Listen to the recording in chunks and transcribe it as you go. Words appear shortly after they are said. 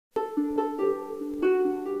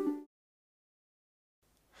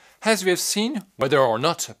As we have seen, whether or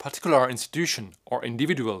not a particular institution or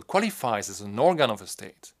individual qualifies as an organ of a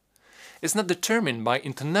state is not determined by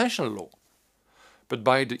international law, but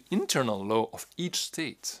by the internal law of each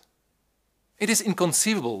state. It is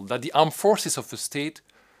inconceivable that the armed forces of a state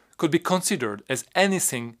could be considered as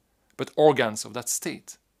anything but organs of that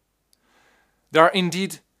state. They are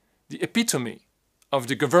indeed the epitome of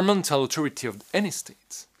the governmental authority of any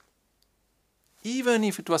state. Even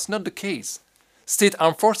if it was not the case, state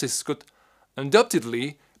armed forces could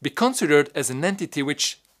undoubtedly be considered as an entity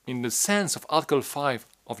which, in the sense of Article 5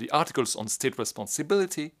 of the Articles on State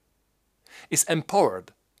Responsibility, is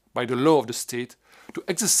empowered by the law of the state to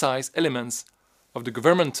exercise elements of the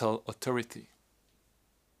governmental authority.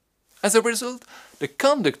 As a result, the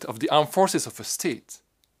conduct of the armed forces of a state,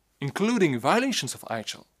 including violations of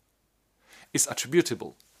IHL, is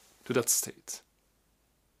attributable to that state.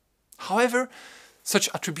 However, such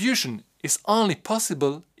attribution is only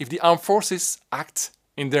possible if the armed forces act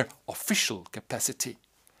in their official capacity,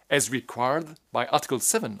 as required by Article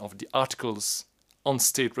 7 of the Articles on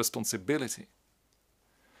State Responsibility.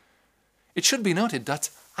 It should be noted that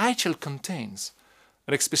IHL contains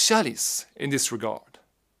a lex specialis in this regard.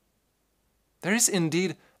 There is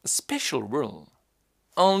indeed a special rule,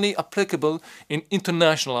 only applicable in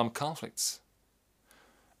international armed conflicts,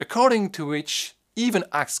 according to which even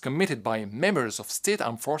acts committed by members of state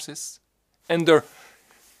armed forces and their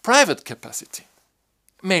private capacity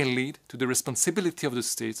may lead to the responsibility of the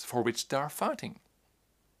states for which they are fighting.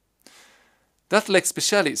 That lex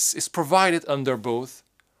specialis is provided under both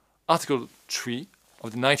Article 3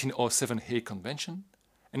 of the 1907 Hague Convention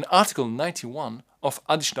and Article 91 of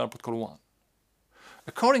Additional Protocol 1,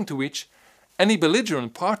 according to which any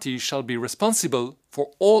belligerent party shall be responsible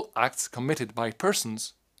for all acts committed by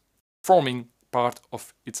persons forming part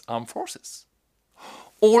of its armed forces.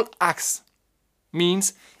 All acts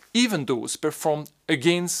means even those performed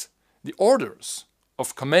against the orders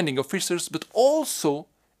of commanding officers, but also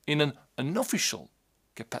in an unofficial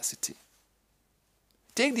capacity.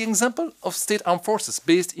 Take the example of state armed forces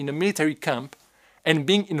based in a military camp and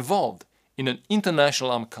being involved in an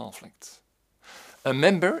international armed conflict. A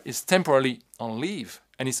member is temporarily on leave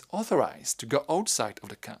and is authorized to go outside of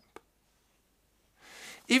the camp.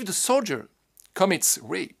 If the soldier commits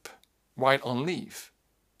rape while on leave,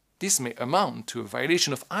 this may amount to a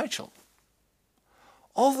violation of IHL.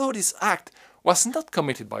 Although this act was not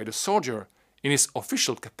committed by the soldier in his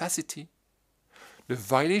official capacity, the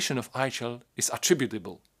violation of IHL is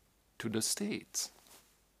attributable to the state.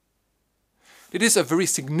 It is a very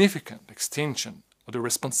significant extension of the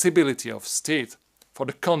responsibility of state for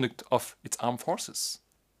the conduct of its armed forces.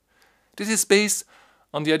 This is based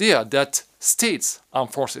on the idea that states'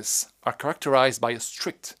 armed forces are characterized by a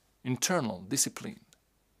strict internal discipline,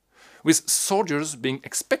 with soldiers being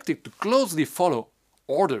expected to closely follow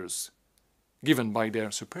orders given by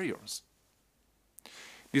their superiors.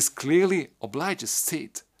 This clearly obliges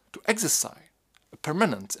state to exercise a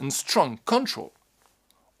permanent and strong control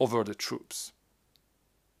over the troops.